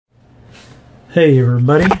Hey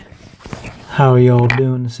everybody, how are y'all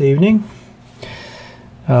doing this evening?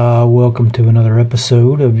 Welcome to another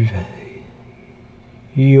episode of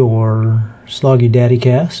your Sloggy Daddy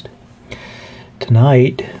Cast.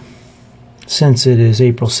 Tonight, since it is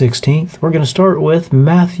April 16th, we're going to start with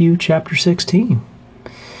Matthew chapter 16.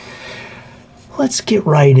 Let's get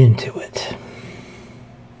right into it.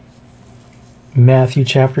 Matthew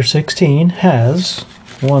chapter 16 has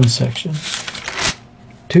one section,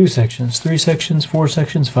 2 sections, 3 sections, 4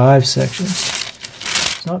 sections, 5 sections.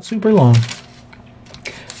 It's not super long.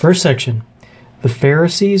 First section, the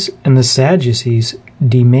Pharisees and the Sadducees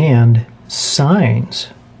demand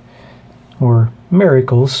signs, or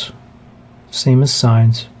miracles, same as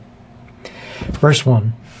signs. Verse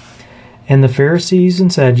 1, and the Pharisees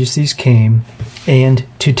and Sadducees came, and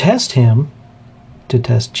to test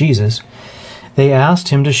Jesus, they asked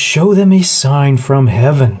him to show them a sign from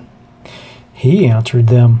heaven. He answered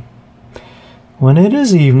them, when it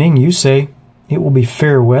is evening, you say, it will be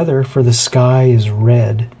fair weather, for the sky is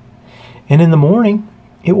red. And in the morning,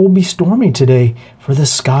 it will be stormy today, for the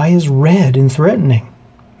sky is red and threatening.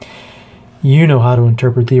 You know how to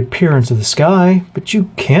interpret the appearance of the sky, but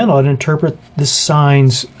you cannot interpret the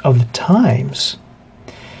signs of the times.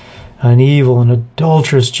 An evil and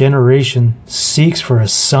adulterous generation seeks for a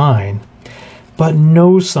sign, but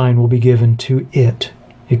no sign will be given to it,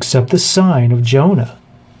 except the sign of Jonah.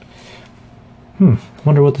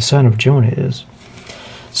 Wonder what the sign of Jonah is.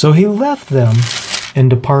 So he left them and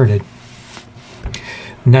departed.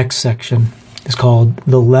 Next section is called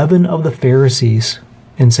the leaven of the Pharisees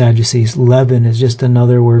and Sadducees. Leaven is just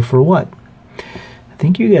another word for what? I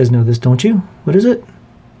think you guys know this, don't you? What is it?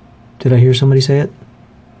 Did I hear somebody say it?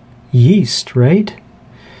 Yeast, right?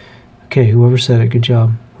 Okay, whoever said it, good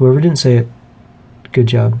job. Whoever didn't say it, good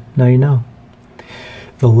job. Now you know.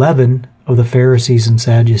 The leaven of the Pharisees and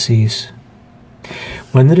Sadducees.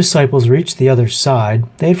 When the disciples reached the other side,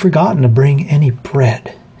 they had forgotten to bring any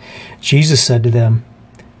bread. Jesus said to them,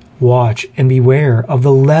 watch and beware of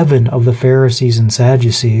the leaven of the Pharisees and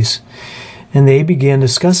Sadducees. And they began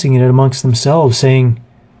discussing it amongst themselves, saying,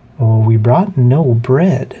 we brought no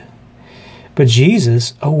bread. But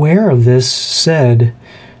Jesus, aware of this, said,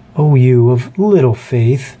 O you of little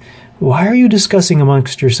faith, why are you discussing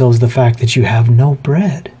amongst yourselves the fact that you have no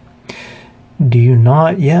bread? Do you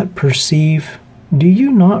not yet perceive? Do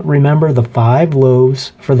you not remember the 5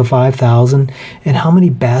 loaves for the 5,000 and how many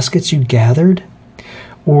baskets you gathered?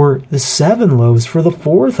 Or the 7 loaves for the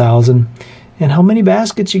 4,000 and how many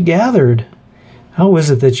baskets you gathered? How is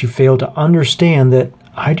it that you fail to understand that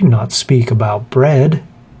I do not speak about bread?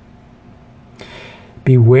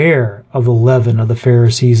 Beware of the leaven of the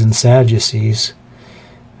Pharisees and Sadducees.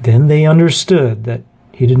 Then they understood that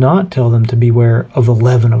he did not tell them to beware of the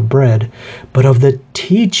leaven of bread, but of the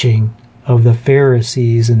teaching of the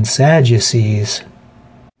Pharisees and Sadducees.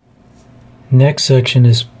 Next section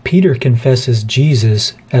is Peter confesses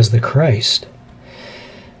Jesus as the Christ.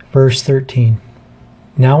 Verse 13.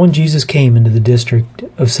 Now when Jesus came into the district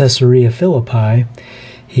of Caesarea Philippi,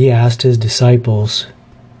 he asked his disciples,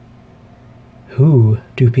 who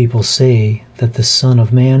do people say that the Son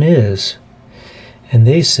of Man is? And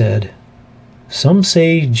they said, some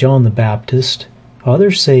say John the Baptist,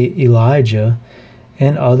 others say Elijah,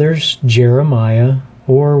 and others Jeremiah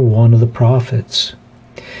or one of the prophets.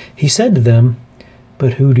 He said to them,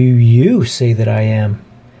 but who do you say that I am?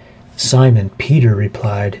 Simon Peter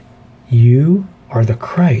replied, you are the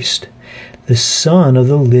Christ, the Son of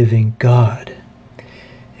the living God.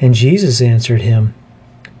 And Jesus answered him,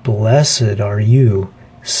 blessed are you,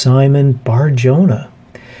 Simon Bar-Jonah.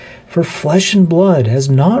 For flesh and blood has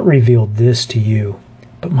not revealed this to you,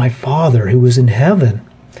 but my Father who is in heaven.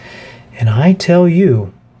 And I tell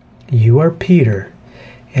you, you are Peter,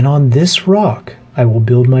 and on this rock I will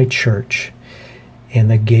build my church, and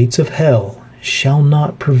the gates of hell shall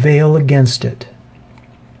not prevail against it.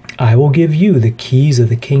 I will give you the keys of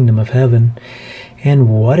the kingdom of heaven, and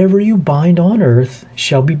whatever you bind on earth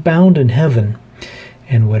shall be bound in heaven,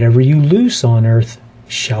 and whatever you loose on earth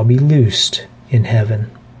shall be loosed in heaven.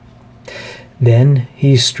 Then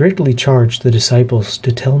he strictly charged the disciples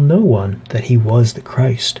to tell no one that he was the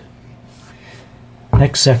Christ.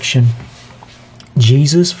 Next section.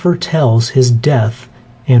 Jesus foretells his death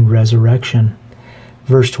and resurrection.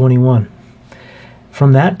 Verse 21.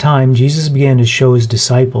 From that time Jesus began to show his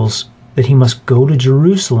disciples that he must go to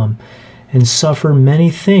Jerusalem and suffer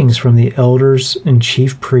many things from the elders and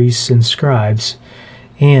chief priests and scribes,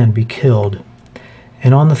 and be killed,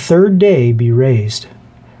 and on the 3rd day be raised.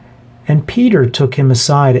 And Peter took him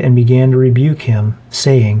aside and began to rebuke him,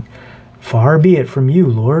 saying, Far be it from you,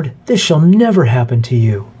 Lord, this shall never happen to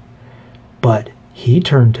you. But he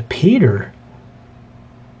turned to Peter.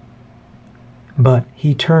 But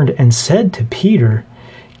he turned and said to Peter,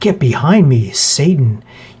 "Get behind me, Satan.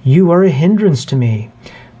 You are a hindrance to me,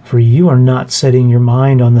 for you are not setting your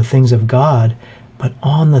mind on the things of God, but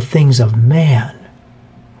on the things of man."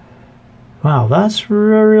 Wow, that's a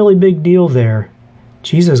really big deal there.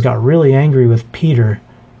 Jesus got really angry with Peter,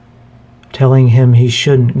 telling him he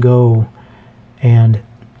shouldn't go and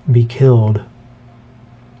be killed,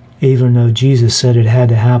 even though Jesus said it had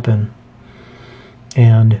to happen.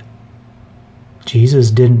 And Jesus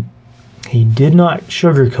did not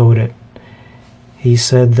sugarcoat it. He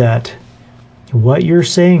said that what you're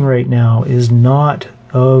saying right now is not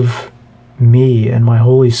of me and my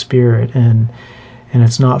Holy Spirit, and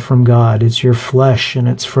it's not from God. It's your flesh, and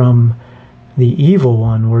it's from the evil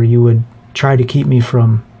one, where you would try to keep me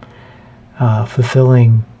from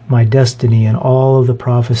fulfilling my destiny and all of the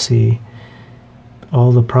prophecies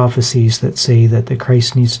that say that the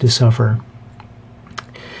Christ needs to suffer.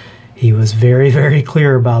 He was very, very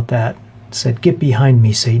clear about that. Said, "Get behind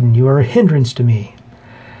me, Satan. You are a hindrance to me."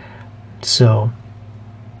 So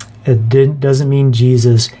it doesn't mean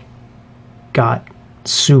Jesus got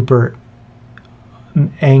super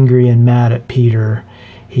angry and mad at Peter.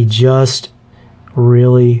 He just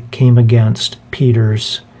really came against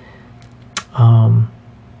Peter's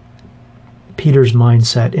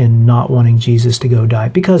mindset in not wanting Jesus to go die,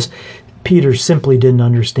 because Peter simply didn't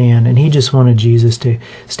understand, and he just wanted Jesus to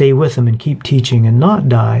stay with him and keep teaching and not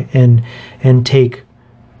die, and take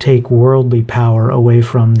worldly power away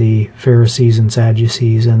from the Pharisees and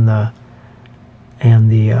Sadducees and the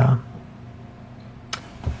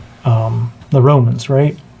Romans,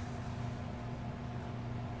 right?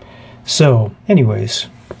 So, anyways,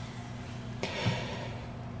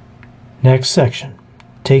 next section.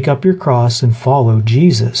 Take up your cross and follow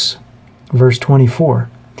Jesus. Verse 24.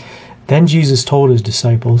 Then Jesus told his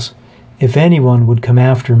disciples, "If anyone would come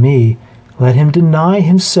after me, let him deny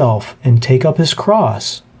himself and take up his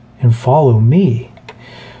cross and follow me.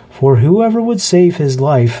 For whoever would save his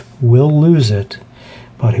life will lose it,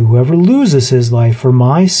 but whoever loses his life for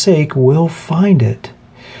my sake will find it.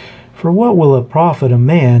 For what will it profit a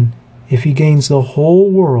man if he gains the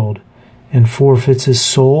whole world and forfeits his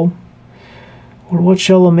soul? Or what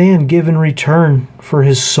shall a man give in return for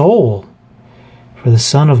his soul? For the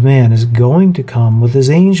Son of Man is going to come with his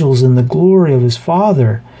angels in the glory of his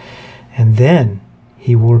Father, and then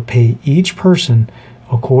he will repay each person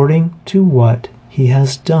according to what he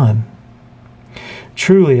has done.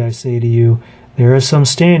 Truly I say to you, there are some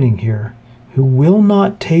standing here who will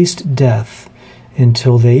not taste death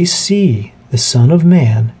until they see the Son of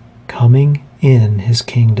Man coming in his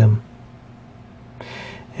kingdom."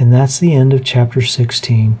 And that's the end of chapter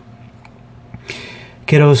 16.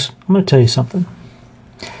 Kiddos, I'm going to tell you something.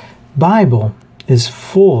 Bible is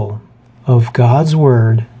full of God's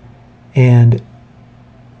Word and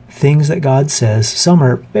things that God says. Some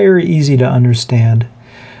are very easy to understand.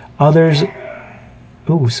 Others,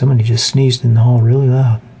 ooh, somebody just sneezed in the hall really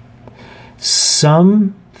loud.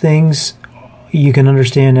 Some things you can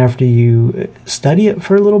understand after you study it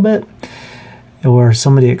for a little bit, or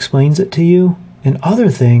somebody explains it to you, and other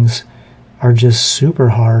things are just super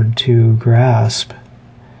hard to grasp.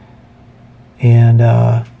 And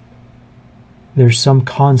there's some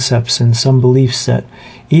concepts and some beliefs that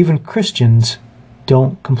even Christians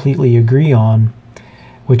don't completely agree on,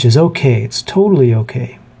 which is okay. It's totally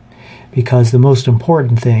okay. Because the most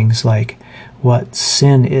important things, like what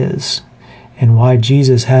sin is, and why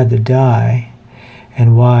Jesus had to die,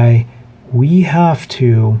 and why we have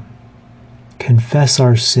to confess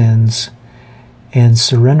our sins and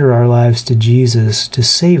surrender our lives to Jesus to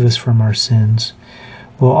save us from our sins.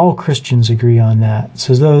 Well, all Christians agree on that.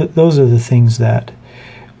 So those are the things that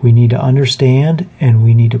we need to understand, and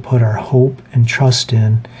we need to put our hope and trust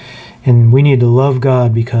in. And we need to love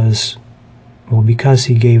God because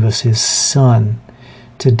he gave us his Son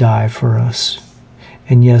to die for us.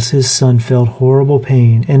 And yes, his Son felt horrible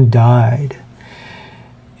pain and died.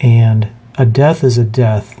 And a death is a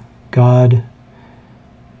death. God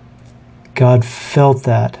felt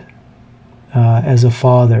that as a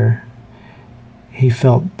father. He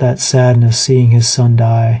felt that sadness seeing his Son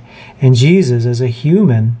die. And Jesus, as a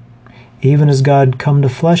human, even as God come to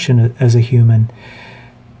flesh as a human,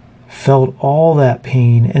 felt all that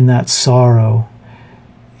pain and that sorrow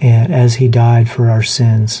and as he died for our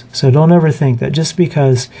sins. So don't ever think that just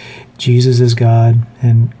because Jesus is God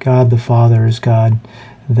and God the Father is God,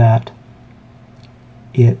 that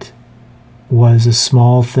it was a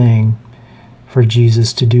small thing for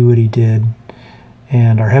Jesus to do what he did,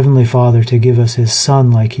 and our Heavenly Father to give us his Son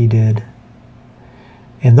like he did.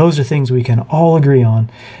 And those are things we can all agree on.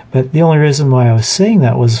 But the only reason why I was saying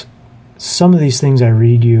that was some of these things I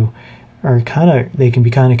read you are they can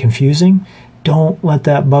be kind of confusing. Don't let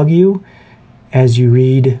that bug you as you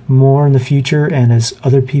read more in the future, and as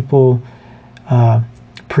other people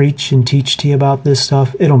preach and teach to you about this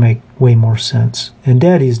stuff, it'll make way more sense. And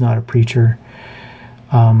Daddy's not a preacher.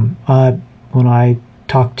 When I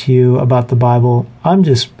talk to you about the Bible,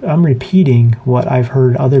 I'm repeating what I've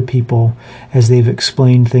heard other people as they've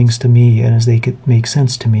explained things to me and as they could make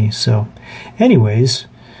sense to me. So anyways,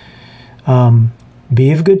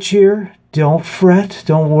 be of good cheer. Don't fret.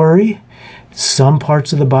 Don't worry. Some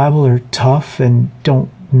parts of the Bible are tough and don't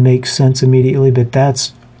make sense immediately, but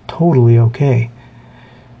that's totally okay.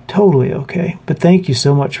 Totally okay. But thank you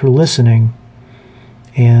so much for listening.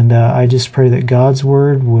 And I just pray that God's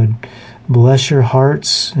Word would bless your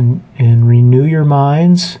hearts and renew your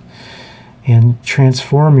minds and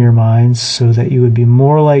transform your minds so that you would be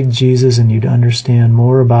more like Jesus and you'd understand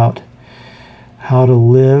more about how to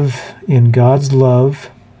live in God's love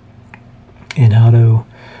and how to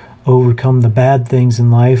overcome the bad things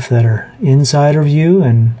in life that are inside of you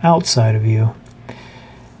and outside of you,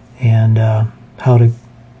 and how to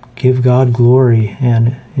give God glory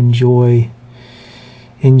and enjoy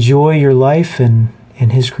your life and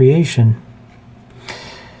His creation.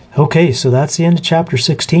 Okay, so that's the end of chapter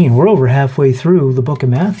 16. We're over halfway through the book of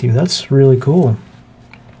Matthew. That's really cool.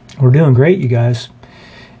 We're doing great, you guys.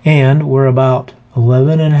 And we're about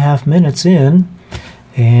 11 and a half minutes in.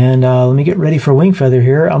 And let me get ready for wing feather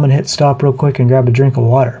here. I'm going to hit stop real quick and grab a drink of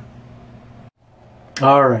water.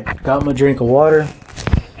 All right, got my drink of water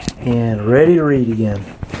and ready to read again.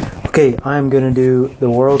 Okay, I'm going to do the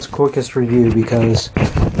world's quickest review because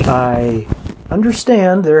I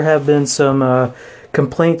understand there have been some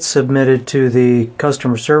complaints submitted to the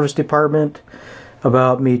customer service department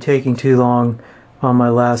about me taking too long on my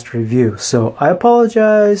last review. So I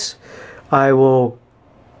apologize. I will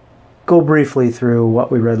go briefly through what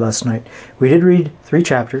we read last night. We did read 3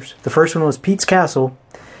 chapters. The first one was Pete's Castle,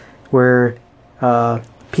 where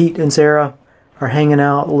Pete and Sarah are hanging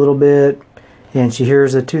out a little bit, and she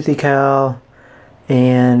hears a toothy cow,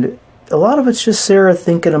 and a lot of it's just Sarah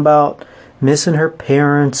thinking about missing her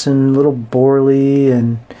parents and little Borley,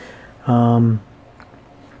 and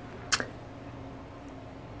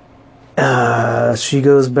she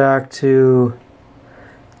goes back to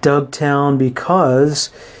Dugtown because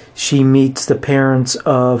she meets the parents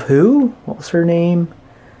of who? What was her name?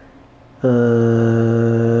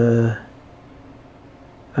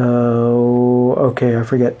 Okay, I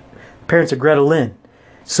forget. Parents of Greta Lynn.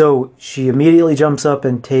 So she immediately jumps up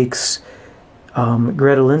and takes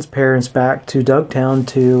Greta Lynn's parents back to Dugtown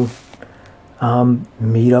to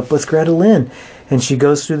meet up with Greta Lynn. And she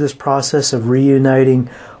goes through this process of reuniting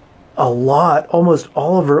almost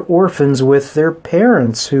all of her orphans with their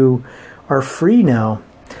parents who are free now.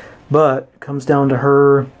 But it comes down to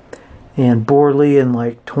her and Borley and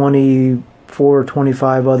like 24,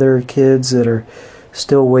 25 other kids that are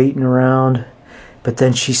still waiting around. But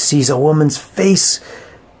then she sees a woman's face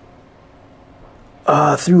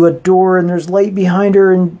through a door, and there's light behind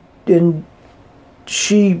her, and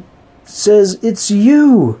she says, "It's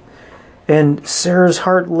you." And Sarah's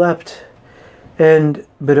heart leapt,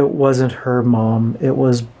 but it wasn't her mom. It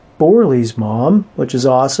was Borley's mom, which is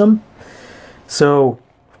awesome. So,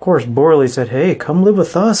 of course, Borley said, "Hey, come live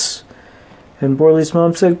with us." And Borley's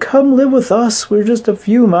mom said, "Come live with us. We're just a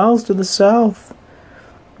few miles to the south."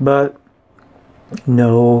 But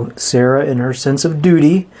no, Sarah, in her sense of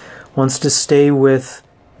duty, wants to stay with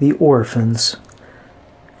the orphans.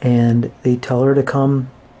 And they tell her to come.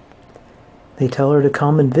 They tell her to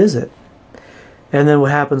come and visit. And then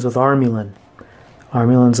what happens with Armulin?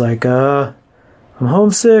 Armulin's like, I'm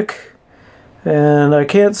homesick, and I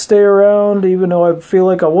can't stay around, even though I feel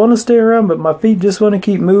like I want to stay around, but my feet just want to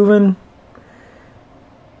keep moving.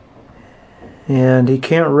 And he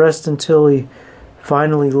can't rest until he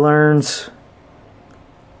finally learns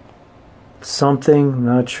something, I'm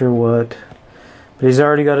not sure what. But he's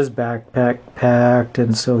already got his backpack packed,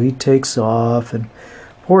 and so he takes off. And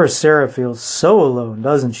poor Sarah feels so alone,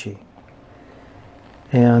 doesn't she?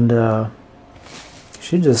 And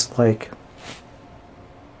she just like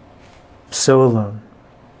so alone.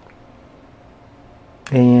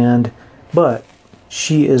 But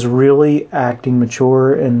she is really acting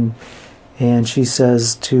mature, and she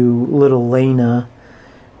says to little Lena,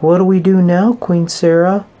 "What do we do now, Queen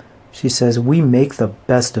Sarah?" She says, "We make the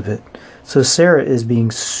best of it." So Sarah is being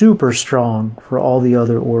super strong for all the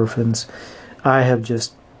other orphans. I'm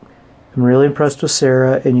really impressed with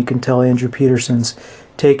Sarah, and you can tell Andrew Peterson's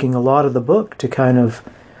taking a lot of the book to kind of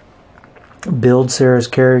build Sarah's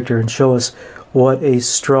character and show us what a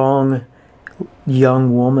strong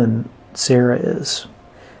young woman Sarah is.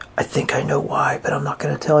 I think I know why, but I'm not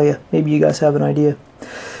going to tell you. Maybe you guys have an idea.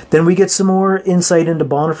 Then we get some more insight into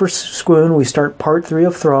Bonifer Squoon. We start part 3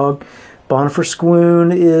 of Throg. Bonifer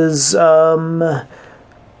Squoon is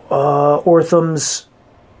Ortham's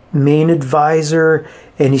main advisor,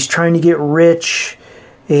 and he's trying to get rich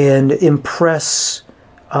and impress,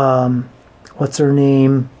 what's her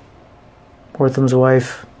name? Ortham's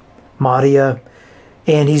wife, Madia.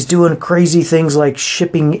 And he's doing crazy things like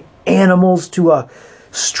shipping animals to a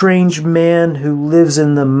strange man who lives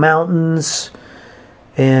in the mountains.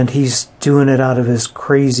 And he's doing it out of his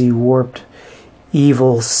crazy, warped,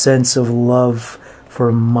 evil sense of love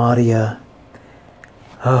for Madia.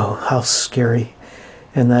 Oh, how scary.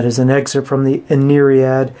 And that is an excerpt from the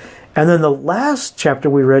Nereid. And then the last chapter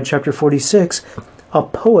we read, chapter 46, a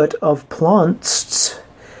poet of Plonst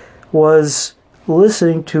was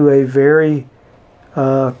listening to a very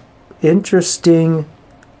interesting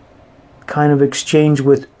kind of exchange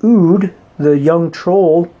with Ood, the young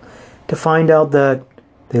troll, to find out that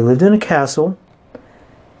they lived in a castle,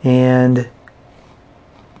 and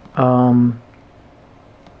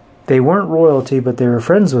they weren't royalty, but they were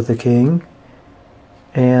friends with the king,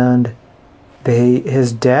 and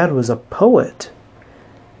his dad was a poet,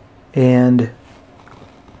 and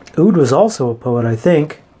Ood was also a poet, I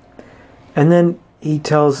think. And then he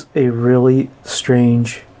tells a really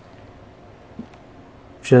strange,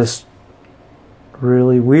 just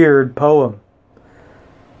really weird poem.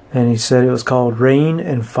 And he said it was called Rain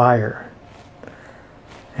and Fire.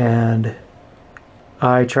 And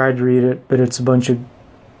I tried to read it, but it's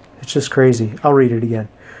just crazy. I'll read it again.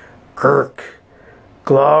 Girk,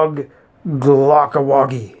 glog,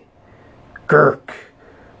 glockawoggy. Girk,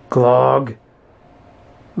 glog,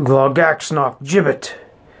 glogaxnock gibbet.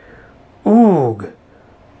 Oog,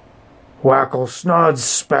 wackle snods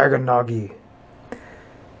spaganoggy.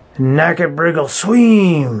 Nacket briggle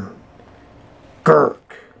sweem. Girk,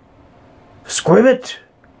 squibbit.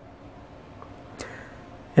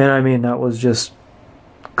 And I mean, that was just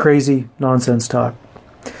crazy nonsense talk.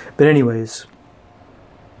 But anyways,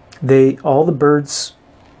 all the birds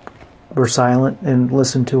were silent and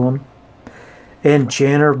listened to him. And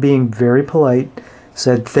Janner, being very polite,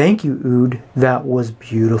 said, "Thank you, Ood. That was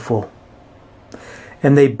beautiful."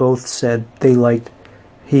 And they both said they liked,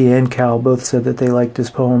 he and Cal both said that they liked his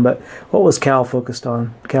poem. But what was Cal focused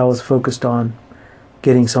on? Cal was focused on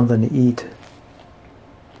getting something to eat.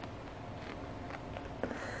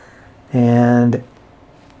 And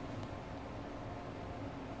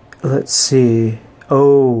let's see.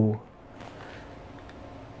 Oh,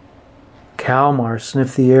 Kalmar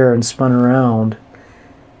sniffed the air and spun around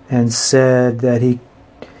and said that he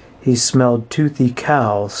smelled toothy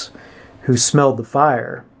cows who smelled the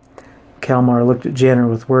fire. Kalmar looked at Janner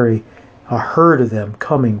with worry. A herd of them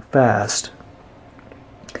coming fast.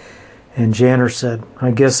 And Janner said,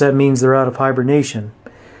 "I guess that means they're out of hibernation,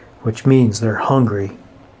 which means they're hungry."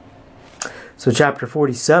 So chapter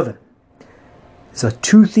 47 is a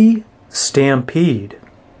toothy stampede.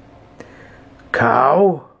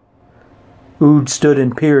 Cow? Ood stood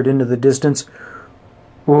and peered into the distance.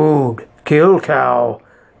 Ood, kill cow.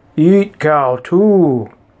 Eat cow too.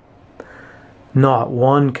 Not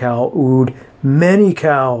one cow, Ood. Many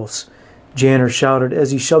cows, Janner shouted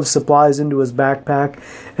as he shoved supplies into his backpack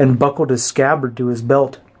and buckled his scabbard to his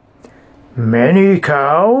belt. Many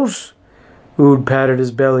cows? Ood patted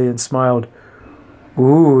his belly and smiled.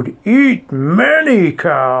 Ood, eat many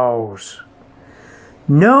cows.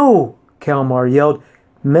 No, Kalmar yelled.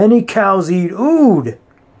 Many cows eat Ood.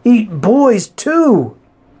 Eat boys too.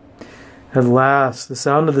 At last, the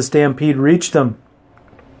sound of the stampede reached them.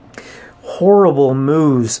 Horrible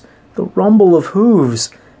moos, the rumble of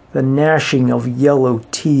hooves, the gnashing of yellow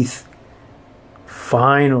teeth.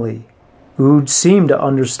 Finally, Ood seemed to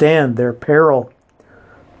understand their peril.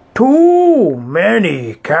 Too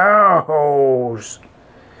many cows.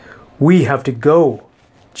 We have to go,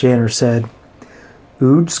 Janner said.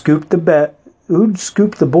 Ood scooped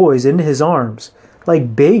the boys into his arms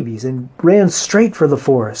like babies and ran straight for the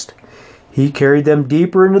forest. He carried them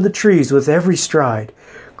deeper into the trees with every stride,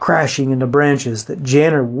 crashing into branches that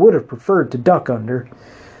Janner would have preferred to duck under.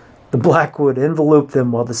 The blackwood enveloped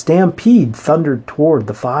them while the stampede thundered toward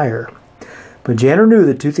the fire. But Janner knew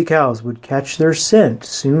the toothy cows would catch their scent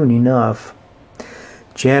soon enough.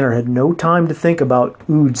 Janner had no time to think about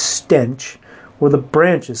Ood's stench or the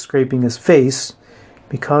branches scraping his face,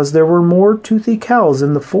 because there were more toothy cows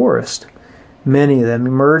in the forest, many of them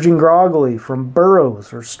emerging groggily from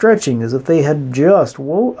burrows or stretching as if they had just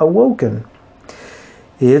awoken.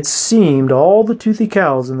 It seemed all the toothy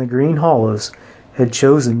cows in the green hollows had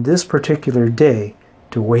chosen this particular day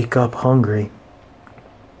to wake up hungry.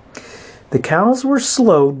 The cows were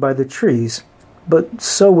slowed by the trees, but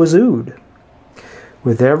so was Ood.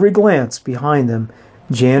 With every glance behind them,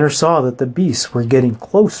 Janner saw that the beasts were getting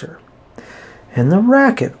closer, and the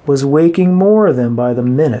racket was waking more of them by the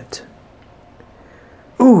minute.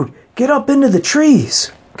 "Ood, get up into the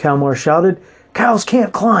trees!" Kalmar shouted. "Cows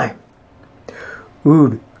can't climb."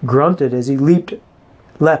 Ood grunted as he leapt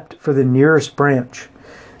for the nearest branch.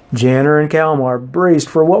 Janner and Kalmar braced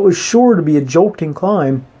for what was sure to be a jolting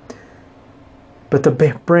climb, but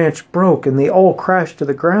the branch broke and they all crashed to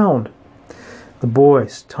the ground. The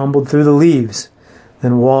boys tumbled through the leaves,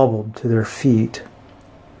 then wobbled to their feet.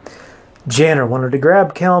 Janner wanted to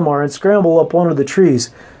grab Kalmar and scramble up one of the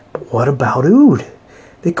trees, but what about Ood?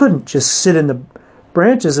 They couldn't just sit in the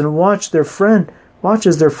branches and watch as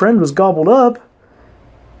their friend was gobbled up.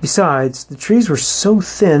 Besides, the trees were so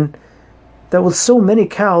thin that with so many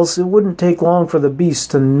cows, it wouldn't take long for the beasts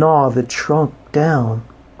to gnaw the trunk down.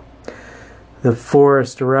 The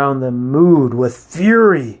forest around them moved with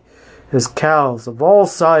fury as cows of all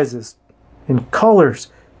sizes and colors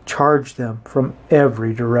charged them from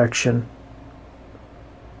every direction.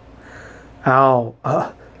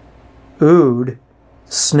 Ood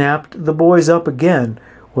snapped the boys up again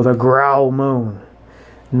with a growl moan,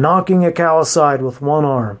 knocking a cow aside with one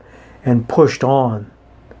arm, and pushed on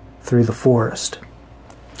through the forest.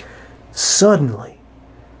 Suddenly,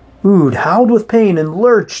 Ood howled with pain and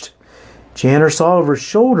lurched. Janner saw over his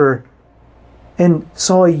shoulder and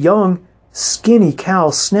saw a young, skinny cow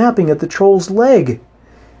snapping at the troll's leg.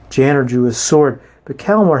 Janner drew his sword, but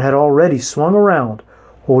Kalmar had already swung around,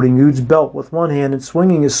 holding Ood's belt with one hand and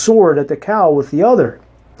swinging his sword at the cow with the other.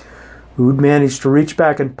 Ood managed to reach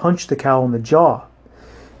back and punch the cow in the jaw.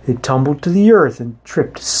 It tumbled to the earth and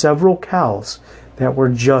tripped several cows that were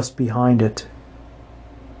just behind it.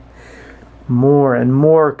 More and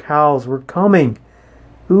more cows were coming.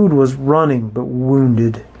 Ood was running but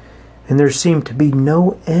wounded, and there seemed to be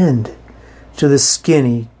no end to the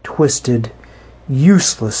skinny, twisted,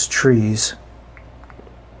 useless trees.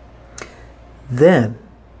 Then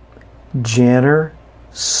Janner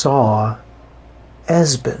saw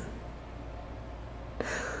Esben.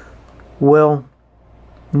 Well,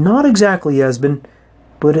 not exactly Esben,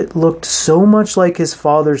 but it looked so much like his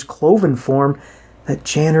father's cloven form that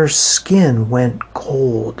Janner's skin went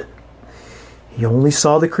cold. He only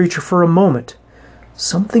saw the creature for a moment,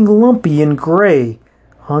 something lumpy and gray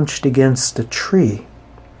hunched against a tree.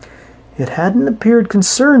 It hadn't appeared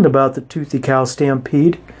concerned about the toothy cow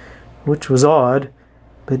stampede, which was odd,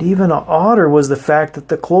 but even odder was the fact that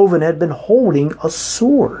the cloven had been holding a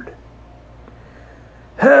sword.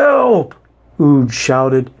 "Help!" Ood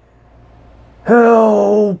shouted.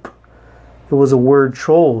 "Help!" It was a word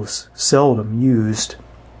trolls seldom used.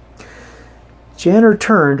 Janner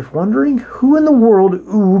turned, wondering who in the world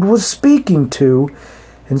Ood was speaking to,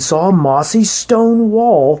 and saw a mossy stone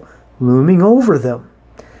wall looming over them.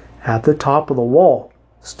 At the top of the wall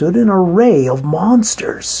stood an array of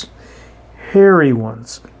monsters. Hairy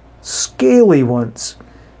ones, scaly ones,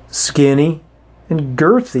 skinny and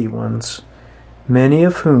girthy ones, many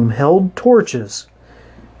of whom held torches,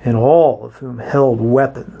 and all of whom held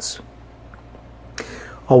weapons.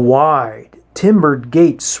 A wide, timbered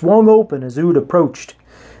gate swung open as Ood approached,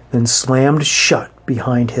 then slammed shut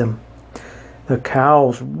behind him. The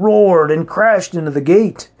cows roared and crashed into the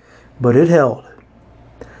gate, but it held.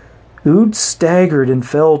 Ood staggered and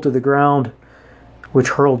fell to the ground, which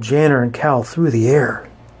hurled Janner and Cal through the air.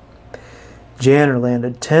 Janner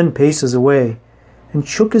landed 10 paces away and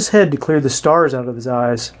shook his head to clear the stars out of his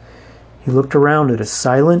eyes. He looked around at a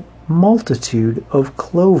silent multitude of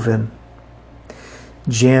cloven.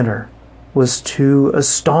 Janner was too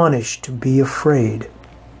astonished to be afraid.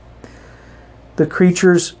 The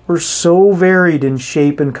creatures were so varied in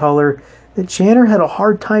shape and color that Janner had a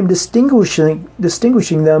hard time distinguishing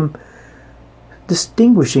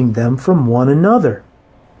them from one another.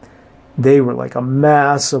 They were like a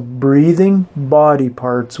mass of breathing body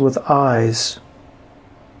parts with eyes.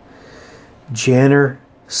 Janner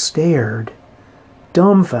stared,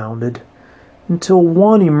 dumbfounded, until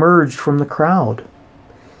one emerged from the crowd.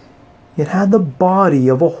 It had the body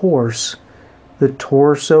of a horse, the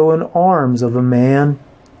torso and arms of a man,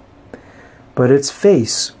 but its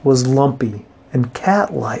face was lumpy and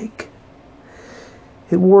cat-like.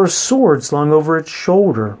 It wore a sword slung over its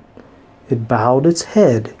shoulder. It bowed its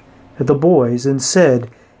head at the boys and said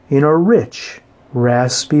in a rich,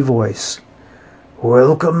 raspy voice,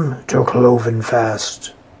 "Welcome to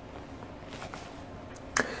Clovenfast."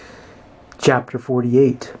 Chapter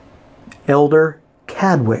 48. Elder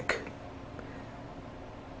Cadwick.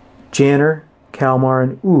 Janner, Kalmar,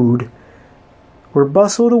 and Ood were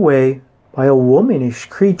bustled away by a womanish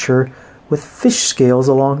creature with fish scales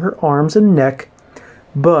along her arms and neck,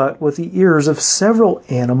 but with the ears of several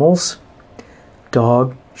animals,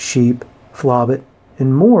 dog, sheep, flobbit,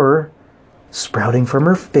 and more, sprouting from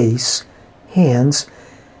her face, hands,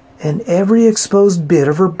 and every exposed bit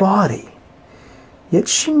of her body. Yet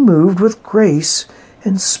she moved with grace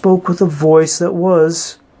and spoke with a voice that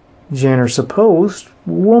was, Janner supposed,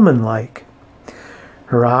 womanlike.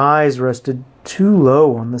 Her eyes rested too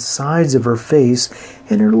low on the sides of her face,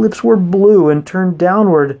 and her lips were blue and turned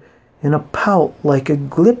downward in a pout like a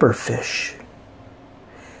glipperfish.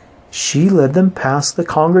 She led them past the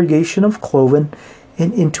congregation of Cloven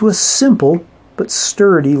and into a simple but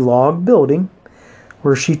sturdy log building,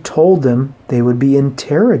 where she told them they would be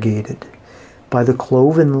interrogated by the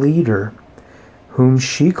Cloven leader, whom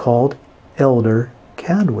she called Elder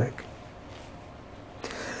Cadwick.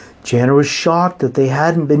 Janner was shocked that they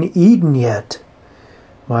hadn't been eaten yet.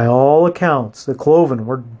 By all accounts, the Cloven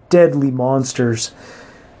were deadly monsters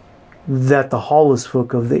that the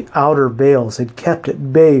Hollisfolk of the Outer Vales had kept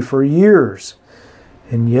at bay for years,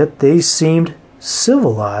 and yet they seemed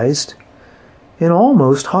civilized and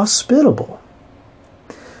almost hospitable.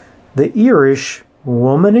 The Irish,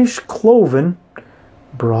 womanish Cloven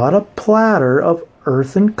brought a platter of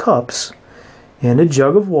earthen cups and a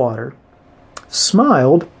jug of water,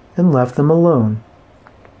 smiled, and left them alone.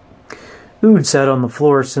 Ood sat on the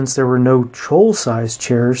floor since there were no troll-sized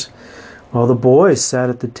chairs, while the boys sat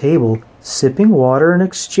at the table, sipping water and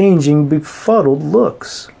exchanging befuddled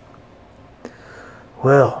looks.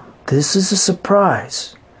 "Well, this is a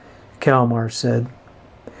surprise," Kalmar said.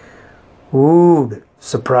 "Ood,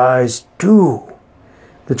 surprised too,"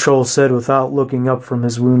 the troll said without looking up from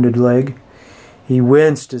his wounded leg. He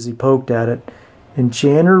winced as he poked at it, and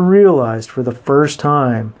Janner realized for the first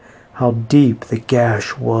time how deep the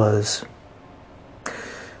gash was.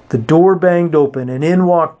 The door banged open, and in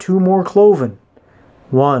walked two more Cloven,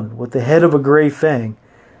 one with the head of a grey fang,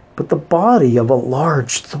 but the body of a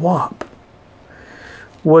large thwop,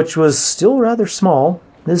 which was still rather small.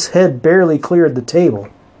 His head barely cleared the table.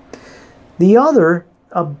 The other,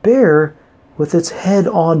 a bear with its head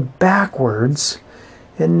on backwards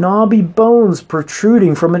and knobby bones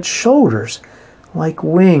protruding from its shoulders like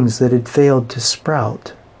wings that had failed to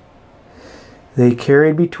sprout. They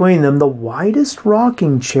carried between them the widest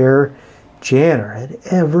rocking chair Janner had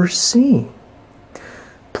ever seen,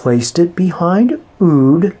 placed it behind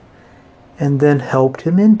Ood, and then helped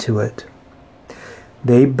him into it.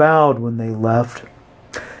 They bowed when they left,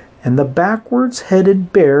 and the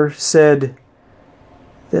backwards-headed bear said,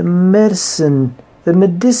 The medicine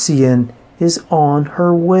is on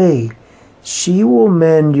her way. She will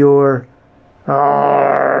mend your...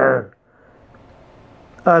 Arr!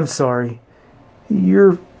 I'm sorry,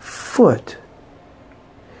 your foot."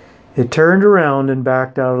 It turned around and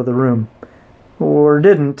backed out of the room. Or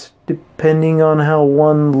didn't, depending on how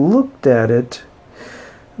one looked at it.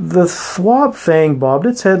 The thwop fang bobbed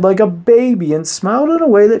its head like a baby and smiled in a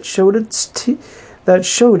way that showed its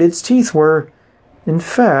teeth were, in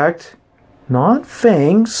fact, not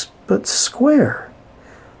fangs, but square,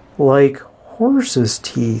 like horses'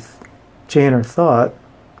 teeth, Janner thought.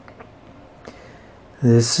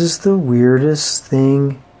 "This is the weirdest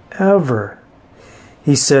thing ever,"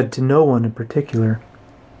 he said to no one in particular.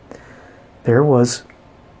 There was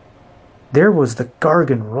the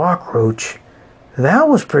Gargan rockroach. That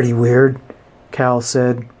was pretty weird," Cal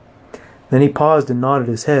said. Then he paused and nodded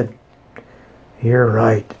his head. "You're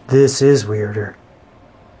right, this is weirder."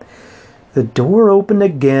 The door opened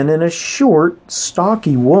again and a short,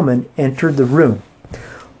 stocky woman entered the room,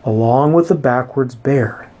 along with the backwards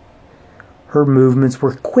bear. Her movements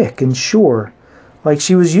were quick and sure, like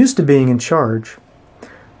she was used to being in charge.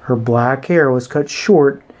 Her black hair was cut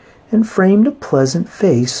short and framed a pleasant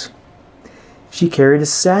face. She carried a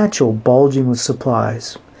satchel bulging with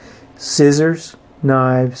supplies: scissors,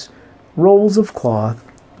 knives, rolls of cloth,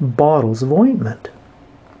 bottles of ointment.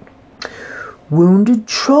 "Wounded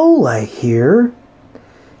troll, I hear."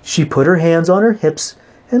 She put her hands on her hips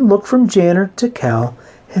and looked from Janner to Cal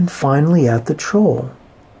and finally at the troll.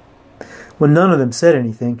 When none of them said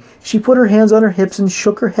anything, she put her hands on her hips and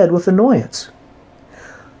shook her head with annoyance.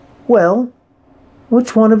 "Well,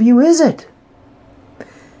 which one of you is it?"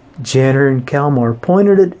 Janner and Kalmar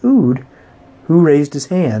pointed at Ood, who raised his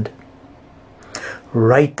hand.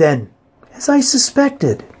 "Right then, as I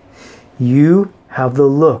suspected, you have the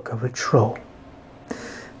look of a troll."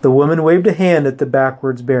 The woman waved a hand at the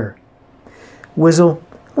backwards bear. "Whizzle,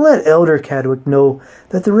 Let Elder Cadwick know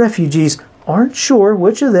that the refugees aren't sure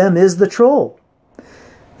which of them is the troll.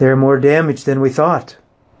 They're more damaged than we thought."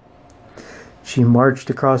 She marched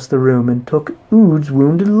across the room and took Ood's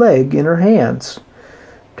wounded leg in her hands,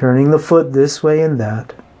 turning the foot this way and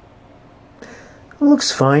that. "It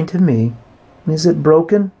looks fine to me. Is it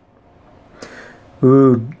broken?"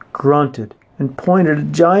 Ood grunted and pointed a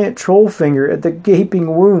giant troll finger at the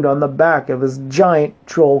gaping wound on the back of his giant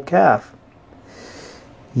troll calf.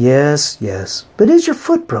 Yes, but is your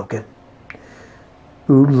foot broken?"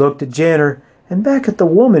 Ood looked at Janner and back at the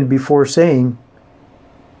woman before saying,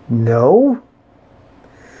 "No."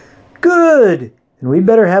 "Good, and we'd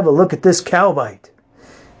better have a look at this cow bite.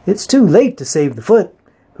 It's too late to save the foot,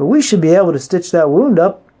 but we should be able to stitch that wound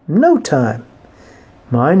up in no time.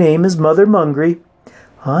 My name is Mother Mungry.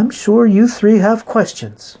 I'm sure you three have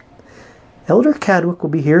questions. Elder Cadwick will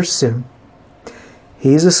be here soon.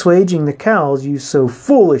 He's assuaging the cows you so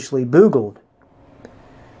foolishly boogled."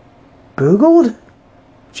 "Boogled?"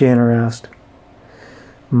 Janner asked.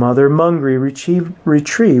 Mother Mungry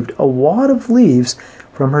retrieved a wad of leaves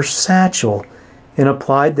from her satchel and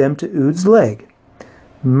applied them to Ood's leg,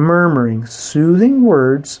 murmuring soothing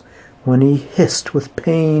words when he hissed with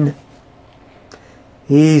pain.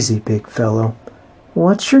 "Easy, big fellow.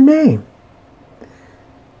 What's your name?"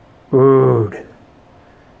 "Ood."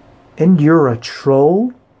 "And you're a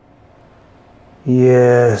troll?"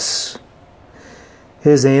 "Yes."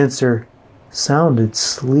 His answer sounded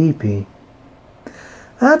sleepy.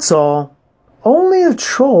 "That's all. Only a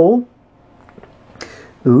troll."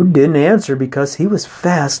 Ood didn't answer because he was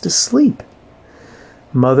fast asleep.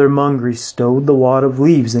 Mother Mungry stowed the wad of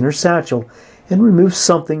leaves in her satchel and removed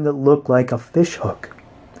something that looked like a fish hook.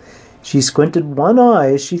 She squinted one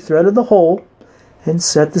eye as she threaded the hole and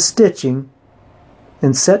set to stitching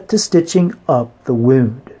up the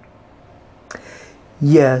wound.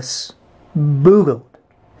 Yes, boogled.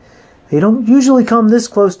 They don't usually come this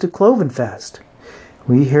close to Clovenfast.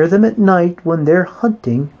 We hear them at night when they're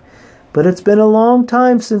hunting, but it's been a long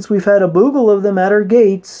time since we've had a boogle of them at our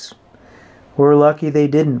gates. We're lucky they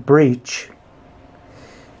didn't breach."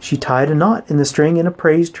 She tied a knot in the string and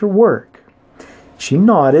appraised her work. She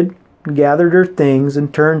nodded, gathered her things,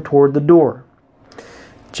 and turned toward the door.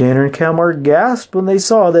 Janner and Kalmar gasped when they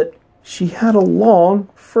saw that she had a long,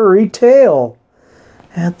 furry tail,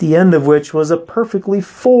 at the end of which was a perfectly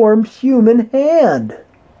formed human hand.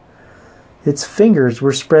 Its fingers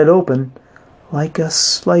were spread open like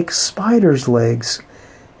spider's legs,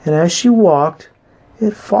 and as she walked,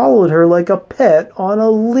 it followed her like a pet on a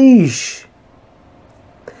leash.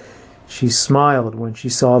 She smiled when she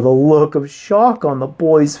saw the look of shock on the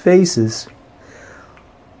boys' faces.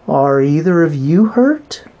 "Are either of you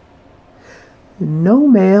hurt?" "No,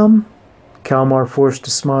 ma'am," Kalmar forced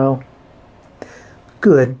a smile.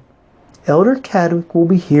 "Good. Elder Cadwick will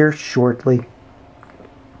be here shortly."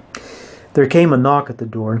 There came a knock at the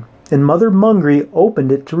door, and Mother Mungry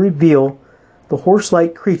opened it to reveal the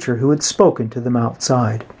horse-like creature who had spoken to them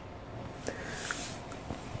outside.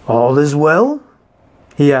 "All is well?"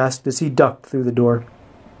 he asked as he ducked through the door.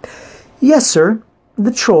 "Yes, sir.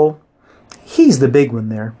 The troll. He's the big one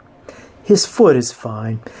there. His foot is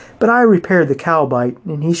fine, but I repaired the cow bite,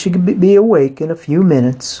 and he should be awake in a few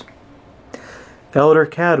minutes." Elder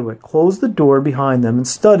Cadwick closed the door behind them and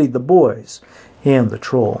studied the boys and the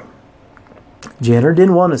troll. Janner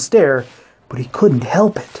didn't want to stare, but he couldn't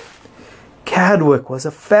help it. Cadwick was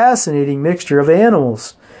a fascinating mixture of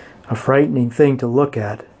animals, a frightening thing to look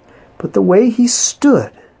at. But the way he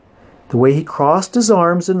stood, the way he crossed his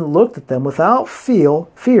arms and looked at them without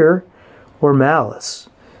fear or malice,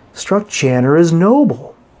 struck Janner as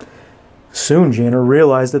noble. Soon Janner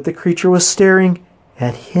realized that the creature was staring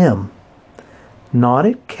at him, not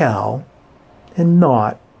at Cal, and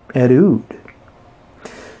not at Ood.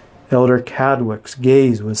 Elder Cadwick's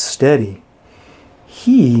gaze was steady.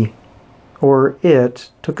 He, or it,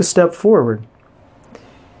 took a step forward.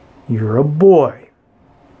 "You're a boy,"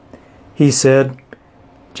 he said.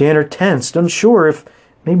 Janner tensed, unsure if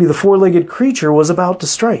maybe the four-legged creature was about to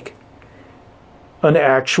strike. "An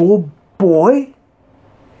actual boy?"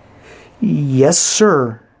 "Yes,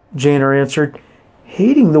 sir," Janner answered,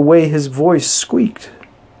 hating the way his voice squeaked.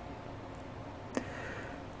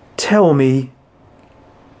 "Tell me,"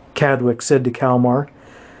 Cadwick said to Kalmar,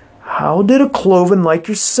 "how did a cloven like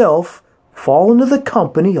yourself fall into the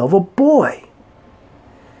company of a boy?"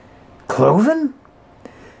 "Cloven?"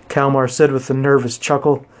 Kalmar said with a nervous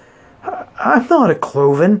chuckle. "I'm not a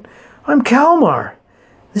cloven. I'm Kalmar.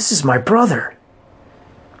 This is my brother."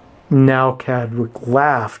 Now Cadwick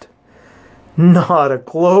laughed. "Not a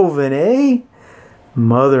cloven, eh?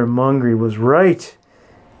 Mother Mungry was right.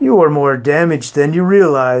 "You are more damaged than you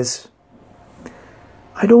realize."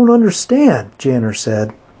 "I don't understand," Janner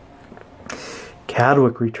said.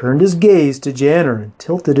 Cadwick returned his gaze to Janner and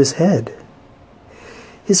tilted his head.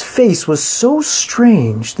 His face was so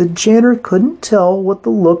strange that Janner couldn't tell what the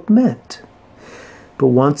look meant. But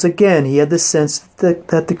once again he had the sense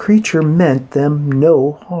that the creature meant them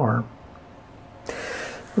no harm.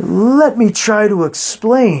 "Let me try to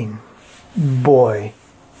explain, boy."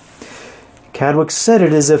 Cadwick said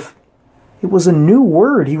it as if it was a new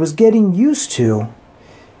word he was getting used to.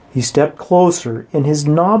 He stepped closer, and his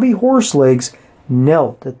knobby horse legs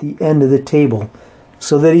knelt at the end of the table,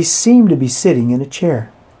 so that he seemed to be sitting in a chair.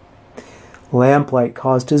 Lamplight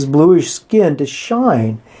caused his bluish skin to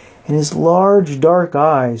shine and his large dark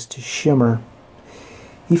eyes to shimmer.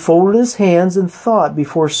 He folded his hands and thought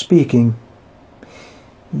before speaking.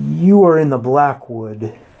 "You are in the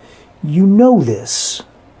Blackwood. You know this."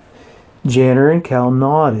 Janner and Cal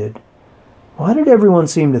nodded. Why did everyone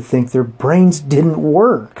seem to think their brains didn't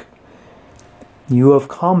work? "You have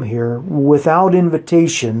come here without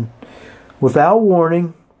invitation, without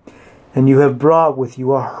warning, and you have brought with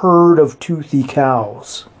you a herd of toothy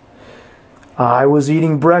cows. I was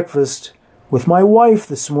eating breakfast with my wife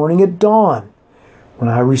this morning at dawn when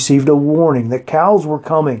I received a warning that cows were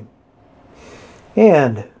coming.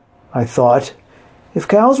 And I thought, if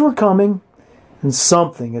cows were coming, then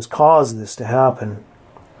something has caused this to happen.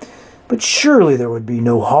 But surely there would be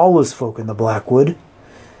no Hollis folk in the Blackwood.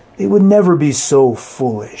 They would never be so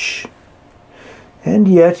foolish. And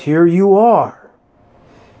yet here you are."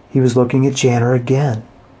 He was looking at Janner again.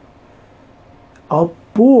 "A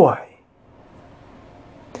boy."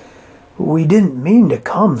 "We didn't mean to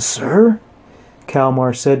come, sir,"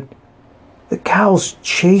 Kalmar said. "The cows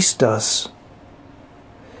chased us."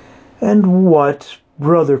 "And what,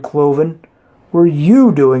 Brother Cloven, were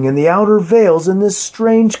you doing in the outer vales in this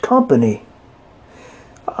strange company?"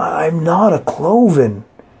 "I'm not a Cloven,"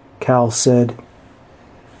 Cal said.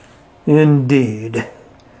 "Indeed,"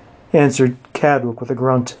 answered Cadwick with a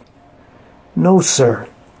grunt. "No, sir."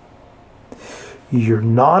 "You're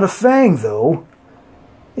not a Fang, though.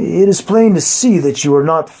 It is plain to see that you are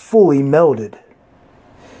not fully melded."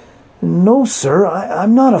 "No, sir,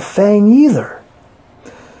 I'm not a Fang either."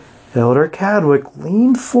 Elder Cadwick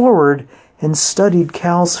leaned forward and studied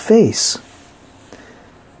Cal's face.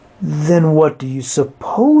 "Then what do you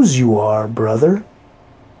suppose you are, brother?"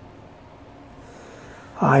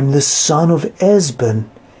 "I'm the son of Esben,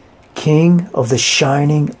 king of the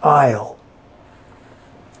Shining Isle."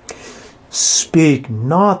 "Speak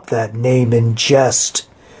not that name in jest.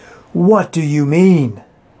 What do you mean?"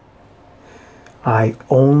 "I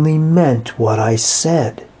only meant what I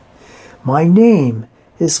said. My name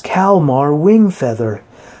is Kalmar Wingfeather.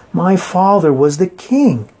 My father was the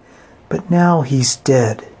king, but now he's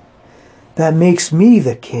dead. That makes me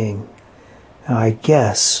the king, I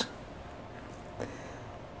guess."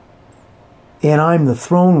 "And I'm the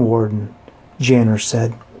throne warden," Janner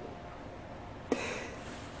said.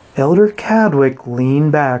 Elder Cadwick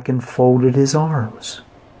leaned back and folded his arms.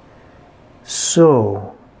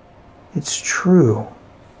 "So, it's true,"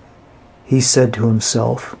 he said to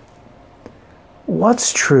himself.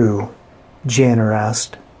 "What's true?" Janner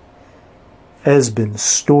asked. "Esben's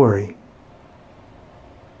story."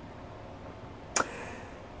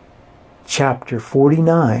 Chapter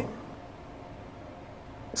 49.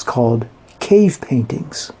 It's called Cave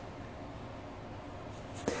Paintings.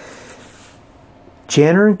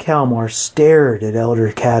 Janner and Kalmar stared at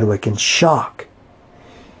Elder Cadwick in shock.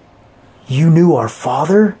 "You knew our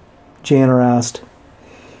father?" Janner asked.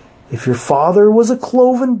 "If your father was a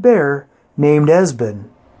cloven bear named Esben,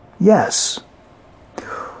 yes."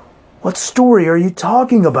 "What story are you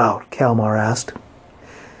talking about?" Kalmar asked.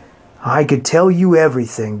 "I could tell you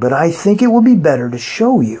everything, but I think it would be better to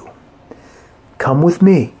show you. Come with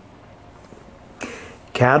me."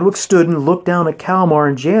 Cadwick stood and looked down at Kalmar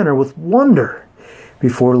and Janner with wonder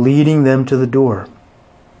before leading them to the door.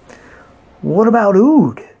 "What about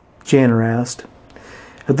Ood?" Janner asked.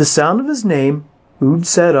 At the sound of his name, Ood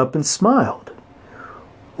sat up and smiled.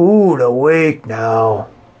 "Ood, awake now."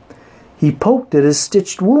 He poked at his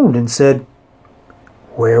stitched wound and said,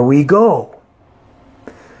 "Where we go?"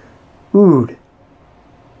 "Ood,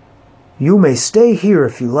 you may stay here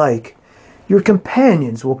if you like. Your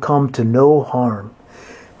companions will come to no harm.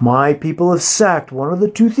 My people have sacked one of the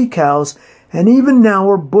toothy cows and even now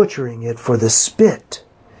are butchering it for the spit.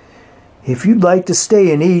 If you'd like to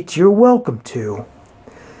stay and eat, you're welcome to.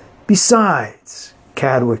 Besides,"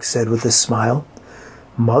 Cadwick said with a smile,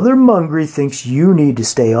 "Mother Mungry thinks you need to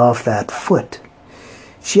stay off that foot.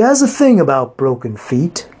 She has a thing about broken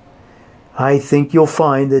feet. I think you'll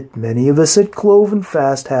find that many of us at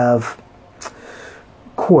Clovenfast have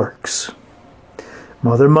quirks.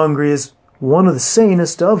 Mother Mungry is one of the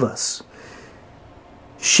sanest of us.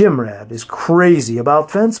 Shimrad is crazy about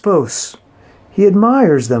fence posts. He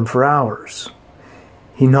admires them for hours.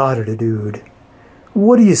 He nodded at Ood.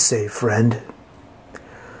 What do you say, friend?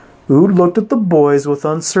 Ood looked at the boys with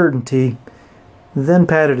uncertainty, then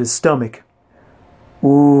patted his stomach.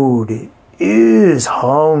 Ood is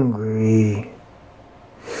hungry.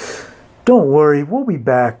 Don't worry, we'll be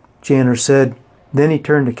back, Janner said. Then he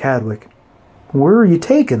turned to Cadwick. Where are you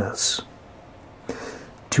taking us?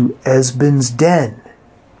 To Esbin's den.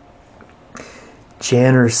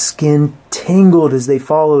 Janner's skin tingled as they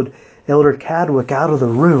followed Elder Cadwick out of the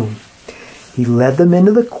room. He led them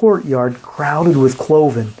into the courtyard crowded with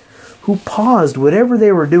Cloven, who paused whatever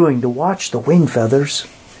they were doing to watch the wing feathers.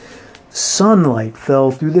 Sunlight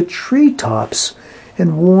fell through the treetops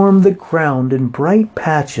and warmed the ground in bright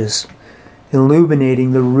patches,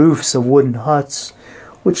 illuminating the roofs of wooden huts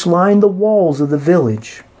which lined the walls of the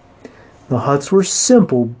village. The huts were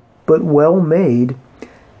simple but well made,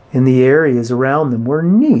 and the areas around them were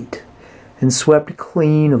neat and swept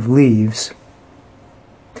clean of leaves.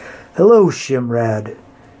 Hello, Shimrad,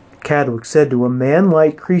 Cadwick said to a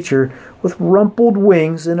man-like creature with rumpled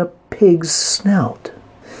wings and a pig's snout.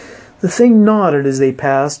 The thing nodded as they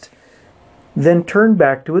passed, then turned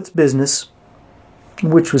back to its business,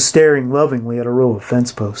 which was staring lovingly at a row of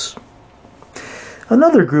fence posts.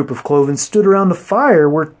 Another group of Cloven stood around a fire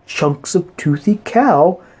where chunks of toothy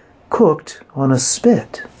cow cooked on a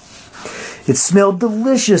spit. It smelled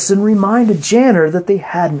delicious and reminded Janner that they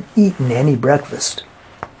hadn't eaten any breakfast.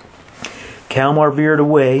 Kalmar veered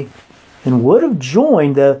away and would have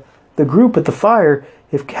joined the group at the fire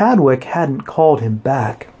if Cadwick hadn't called him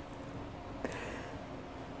back.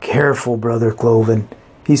 Careful, Brother Cloven,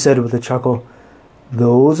 he said with a chuckle.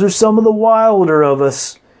 Those are some of the wilder of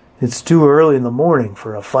us. It's too early in the morning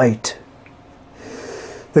for a fight.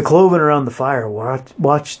 The Cloven around the fire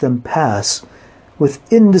watched them pass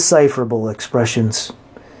with indecipherable expressions.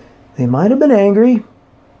 They might have been angry,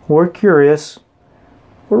 or curious,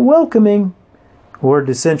 or welcoming, or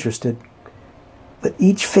disinterested. But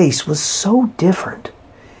each face was so different,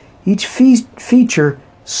 each feature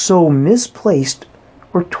so misplaced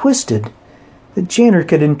or twisted, that Janner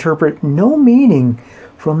could interpret no meaning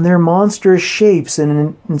from their monstrous shapes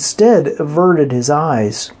and instead averted his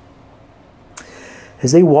eyes.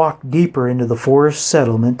 As they walked deeper into the forest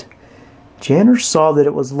settlement, Janner saw that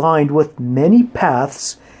it was lined with many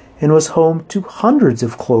paths and was home to hundreds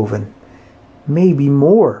of Cloven, maybe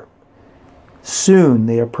more. Soon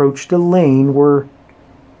they approached a lane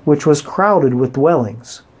which was crowded with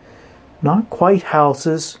dwellings, not quite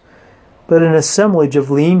houses, but an assemblage of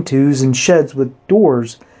lean-tos and sheds with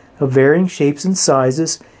doors of varying shapes and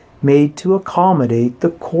sizes made to accommodate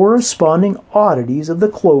the corresponding oddities of the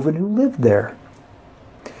Cloven who lived there.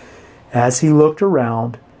 As he looked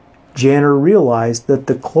around, Janner realized that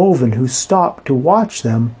the Cloven who stopped to watch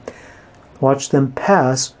them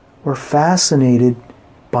pass were fascinated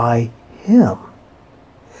by him.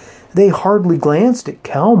 They hardly glanced at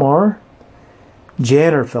Kalmar.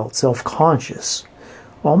 Janner felt self-conscious,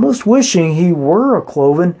 almost wishing he were a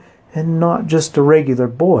Cloven and not just a regular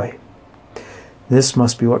boy. This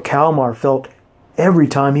must be what Kalmar felt every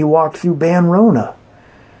time he walked through Banrona.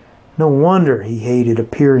 No wonder he hated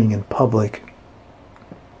appearing in public.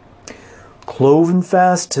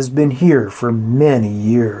 Clovenfast has been here for many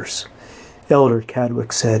years, Elder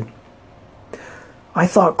Cadwick said. I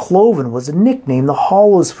thought Cloven was a nickname the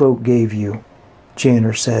Hollows folk gave you,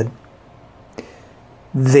 Janner said.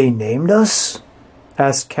 They named us?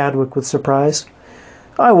 Asked Cadwick with surprise.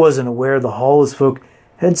 I wasn't aware the Hollows folk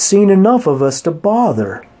had seen enough of us to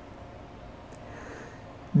bother.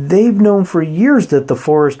 They've known for years that the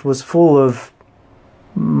forest was full of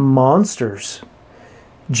monsters.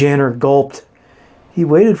 Janner gulped. He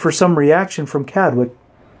waited for some reaction from Cadwick,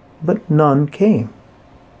 but none came.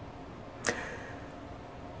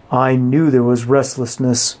 I knew there was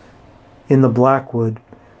restlessness in the Blackwood,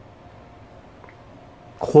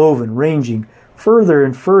 Cloven ranging further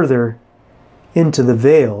and further into the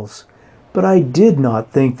vales, but I did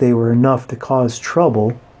not think they were enough to cause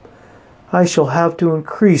trouble. I shall have to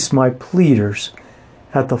increase my pleaders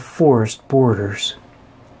at the forest borders.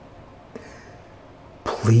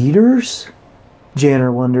 Pleaders?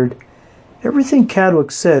 Janner wondered. Everything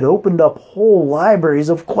Cadwick said opened up whole libraries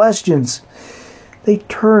of questions. They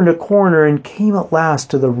turned a corner and came at last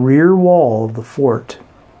to the rear wall of the fort.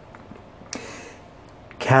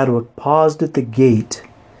 Cadwick paused at the gate.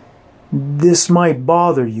 This might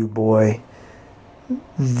bother you, boy.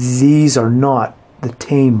 These are not the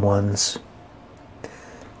tame ones.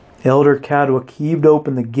 Elder Cadwick heaved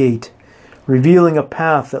open the gate, revealing a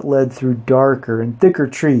path that led through darker and thicker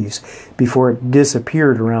trees before it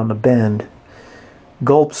disappeared around a bend.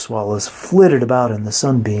 Gulp swallows flitted about in the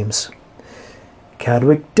sunbeams.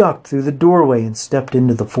 Cadwick ducked through the doorway and stepped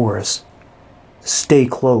into the forest. "Stay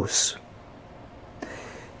close."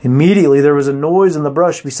 Immediately there was a noise in the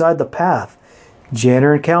brush beside the path.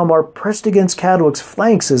 Janner and Kalmar pressed against Cadwick's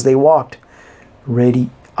flanks as they walked, ready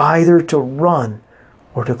either to run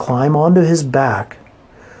or to climb onto his back,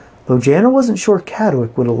 though Janner wasn't sure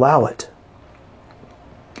Cadwick would allow it.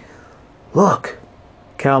 "Look,"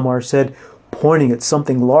 Kalmar said, pointing at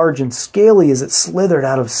something large and scaly as it slithered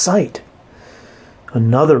out of sight.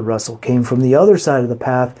 Another rustle came from the other side of the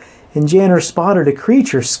path, and Janner spotted a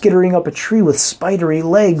creature skittering up a tree with spidery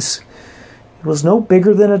legs. It was no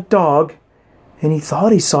bigger than a dog, and he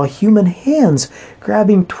thought he saw human hands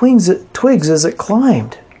grabbing twigs as it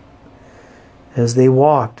climbed. As they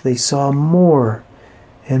walked, they saw more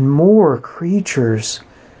and more creatures,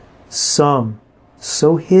 some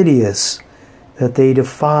so hideous that they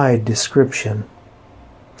defied description.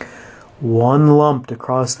 One lumped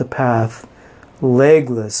across the path,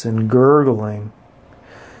 legless and gurgling.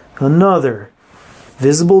 Another,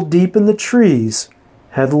 visible deep in the trees,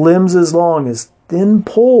 had limbs as long as thin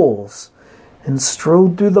poles and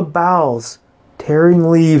strode through the boughs, tearing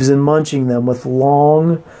leaves and munching them with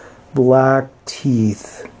long, black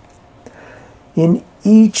teeth. In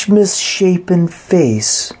each misshapen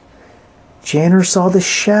face, Janner saw the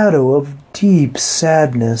shadow of deep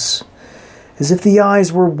sadness, as if the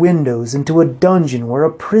eyes were windows into a dungeon where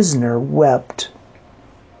a prisoner wept.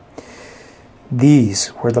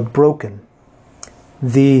 These were the broken,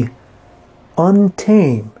 the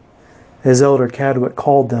untamed, as Elder Cadwick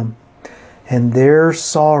called them, and their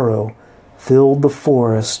sorrow filled the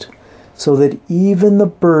forest so that even the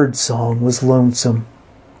bird song was lonesome.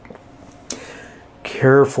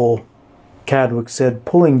 "Careful," Cadwick said,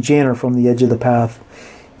 pulling Janner from the edge of the path.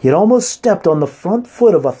 He had almost stepped on the front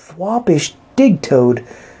foot of a thwoppish dig-toad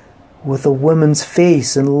with a woman's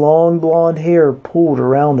face and long blonde hair pulled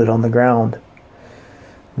around it on the ground.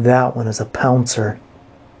 "That one is a pouncer."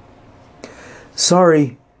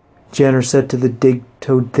 "Sorry," Janner said to the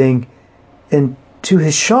dig-toad thing, and to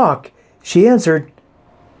his shock, she answered,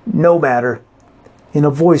 "No matter," in a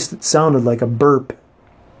voice that sounded like a burp.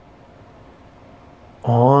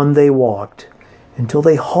 On they walked until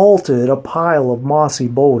they halted at a pile of mossy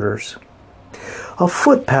boulders. A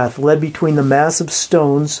footpath led between the massive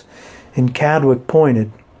stones, and Cadwick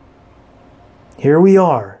pointed. "Here we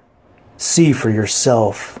are. See for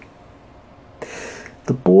yourself."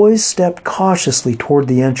 The boys stepped cautiously toward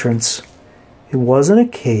the entrance. It wasn't a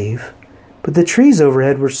cave, but the trees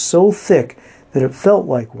overhead were so thick that it felt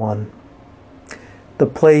like one. The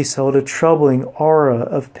place held a troubling aura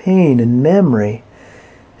of pain and memory,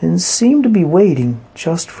 and seemed to be waiting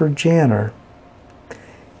just for Janner.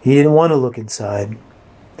 He didn't want to look inside.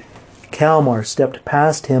 Kalmar stepped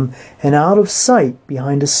past him and out of sight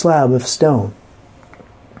behind a slab of stone.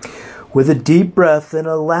 With a deep breath and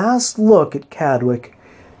a last look at Cadwick,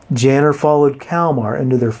 Janner followed Kalmar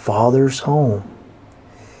into their father's home.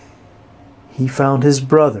 He found his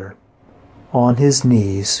brother on his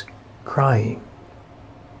knees, crying.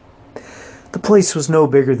 The place was no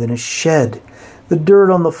bigger than a shed, the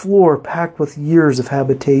dirt on the floor packed with years of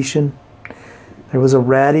habitation. There was a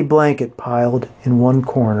ratty blanket piled in one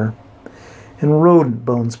corner, and rodent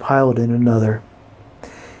bones piled in another.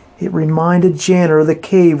 It reminded Janner of the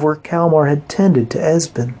cave where Kalmar had tended to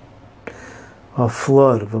Esben. A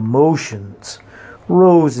flood of emotions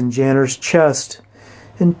rose in Janner's chest,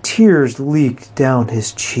 and tears leaked down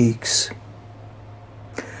his cheeks.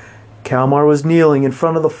 Kalmar was kneeling in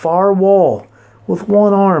front of the far wall, with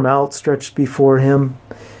one arm outstretched before him,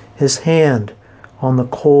 his hand on the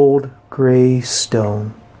cold gray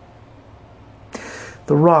stone.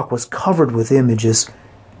 The rock was covered with images,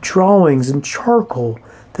 drawings in charcoal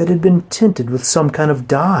that had been tinted with some kind of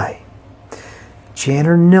dye.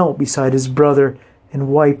 Janner knelt beside his brother and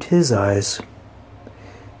wiped his eyes.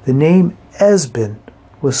 The name Esben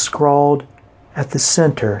was scrawled at the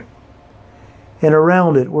center, and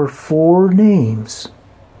around it were 4 names: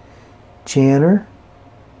 Janner,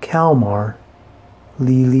 Kalmar,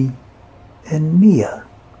 Lily, and Mia.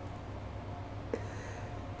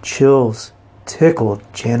 Chills tickled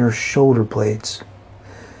Janner's shoulder blades.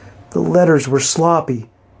 The letters were sloppy,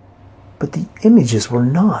 but the images were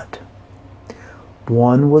not.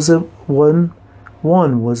 One was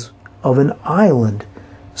of an island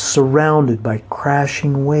surrounded by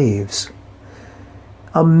crashing waves.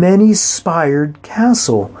 A many-spired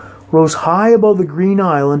castle rose high above the green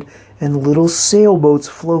island, and little sailboats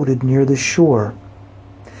floated near the shore.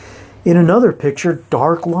 In another picture,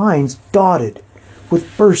 dark lines dotted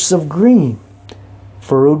with bursts of green,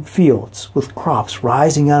 furrowed fields with crops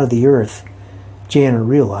rising out of the earth. Janner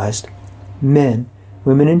realized men,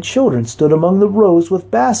 women, and children stood among the rows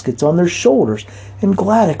with baskets on their shoulders and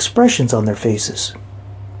glad expressions on their faces.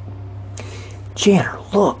 "Janner,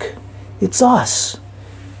 look, it's us."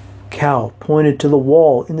 Cal pointed to the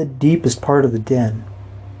wall in the deepest part of the den.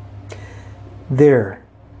 There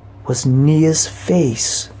was Nia's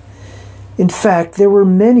face. In fact, there were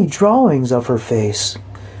many drawings of her face.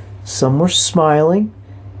 Some were smiling,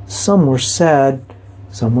 some were sad,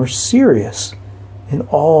 some were serious, and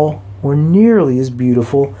all were nearly as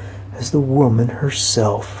beautiful as the woman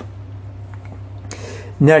herself.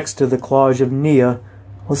 Next to the collage of Nia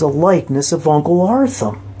was a likeness of Uncle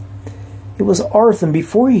Artham. It was Artham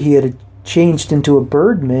before he had changed into a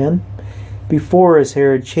birdman, before his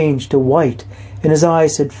hair had changed to white and his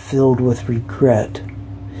eyes had filled with regret.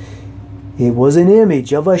 It was an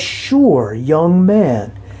image of a sure young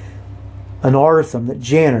man, an Artham that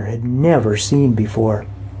Janner had never seen before.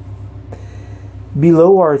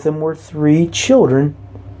 Below Artham were 3 children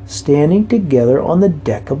standing together on the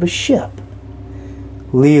deck of a ship.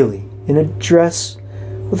 Lily in a dress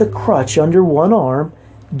with a crutch under one arm,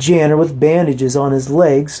 Janner with bandages on his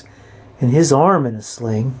legs and his arm in a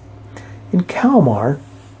sling, and Kalmar,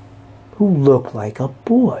 who looked like a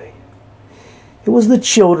boy. It was the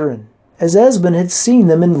children, as Esmond had seen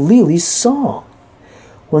them in Lily's song,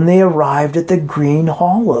 when they arrived at the Green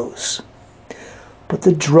Hollows. But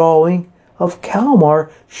the drawing of Kalmar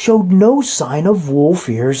showed no sign of wolf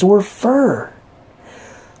ears or fur.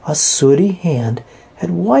 A sooty hand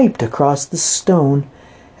had wiped across the stone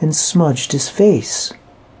and smudged his face.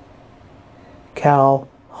 Cal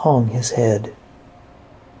hung his head.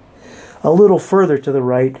 A little further to the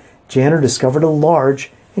right, Janner discovered a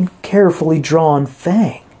large and carefully drawn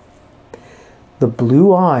fang. The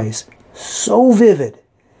blue eyes so vivid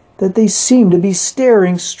that they seemed to be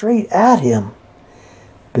staring straight at him.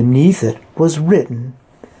 Beneath it was written,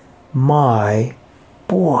 "My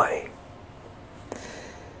boy."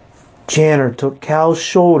 Janner took Cal's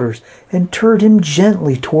shoulders and turned him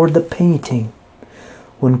gently toward the painting.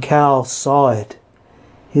 When Cal saw it,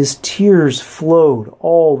 his tears flowed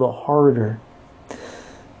all the harder.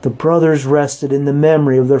 The brothers rested in the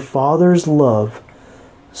memory of their father's love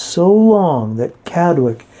so long that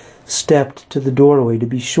Cadwick stepped to the doorway to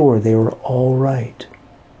be sure they were all right.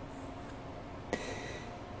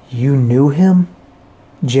 "You knew him?"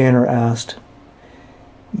 Janner asked.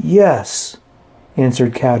 "Yes,"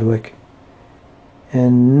 answered Cadwick.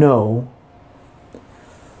 "And no."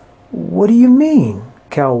 "What do you mean?"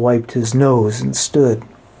 Cal wiped his nose and stood.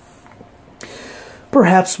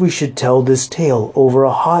 "Perhaps we should tell this tale over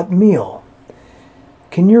a hot meal.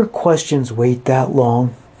 Can your questions wait that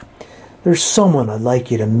long? There's someone I'd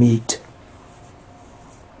like you to meet."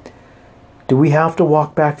 "Do we have to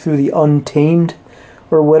walk back through the Untamed,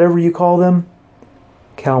 or whatever you call them?"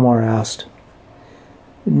 Kalmar asked.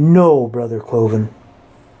 "No, Brother Cloven."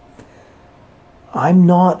 "I'm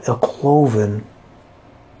not a Cloven."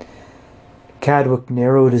 Cadwick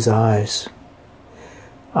narrowed his eyes.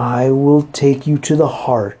 "I will take you to the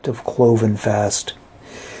heart of Clovenfast.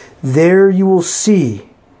 There you will see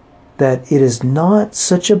that it is not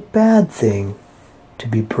such a bad thing to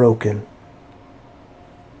be broken."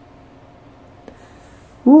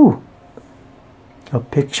 Ooh, a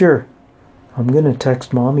picture. I'm going to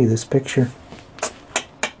text Mommy this picture.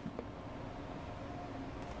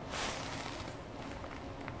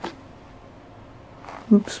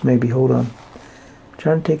 Oops, maybe, hold on. I'm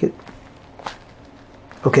trying to take it.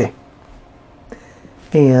 Okay.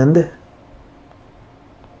 And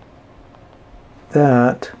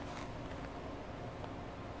that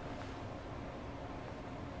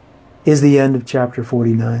is the end of chapter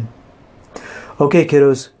 49. Okay,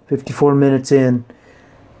 kiddos, 54 minutes in.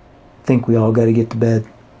 Think we all got to get to bed.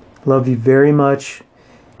 Love you very much.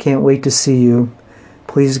 Can't wait to see you.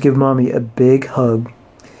 Please give Mommy a big hug.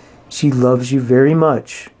 She loves you very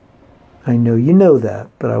much. I know you know that,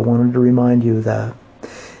 but I wanted to remind you of that.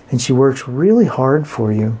 And she works really hard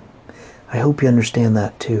for you. I hope you understand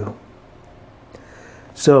that too.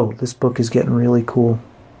 So, this book is getting really cool.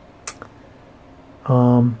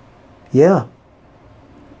 Yeah.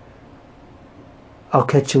 I'll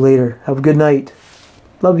catch you later. Have a good night.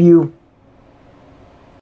 Love you.